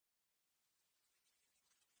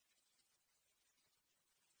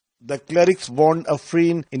The clerics warned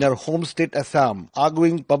Afrin in her home state Assam,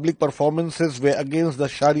 arguing public performances were against the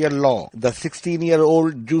Sharia law. The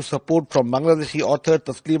 16-year-old drew support from Bangladeshi author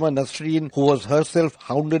Taslima Nasreen, who was herself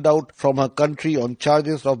hounded out from her country on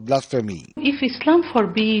charges of blasphemy. If Islam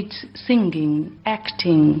forbids singing,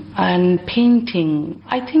 acting and painting,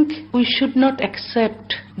 I think we should not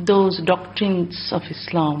accept those doctrines of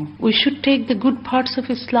Islam. We should take the good parts of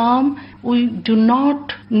Islam. We do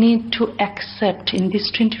not need to accept in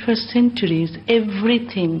this 21st century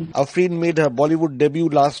everything. Afrin made her Bollywood debut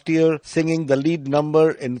last year, singing the lead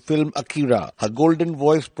number in film Akira. Her golden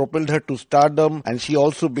voice propelled her to stardom, and she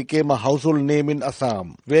also became a household name in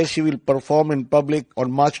Assam, where she will perform in public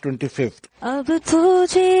on March 25th.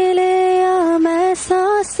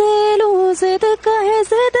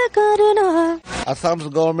 Assam's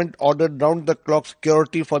government ordered round-the-clock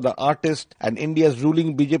security for the artist, and India's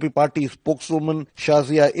ruling BJP party spokeswoman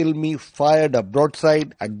Shazia Ilmi fired a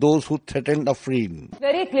broadside at those who threatened Afrin.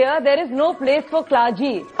 Very clear, there is no place for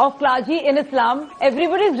clergy in Islam.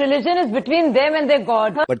 Everybody's religion is between them and their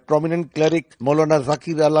God. But prominent cleric Maulana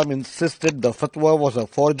Zakir Alam insisted the fatwa was a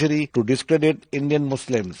forgery to discredit Indian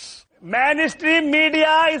Muslims. Mainstream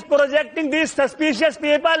media is projecting these suspicious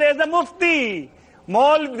people as a mufti. They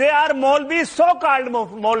are Maulvi, so-called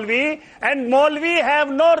Maulvi, and Maulvi have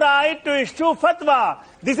no right to issue fatwa.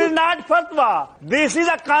 This is not fatwa. This is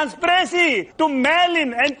a conspiracy to mail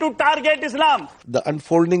in and to target Islam. The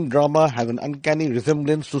unfolding drama has an uncanny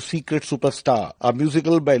resemblance to Secret Superstar, a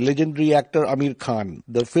musical by legendary actor Amir Khan.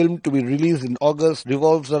 The film, to be released in August,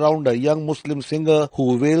 revolves around a young Muslim singer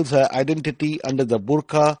who veils her identity under the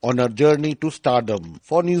burqa on her journey to stardom.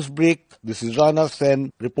 For Newsbreak, this is Rana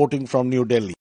Sen reporting from New Delhi.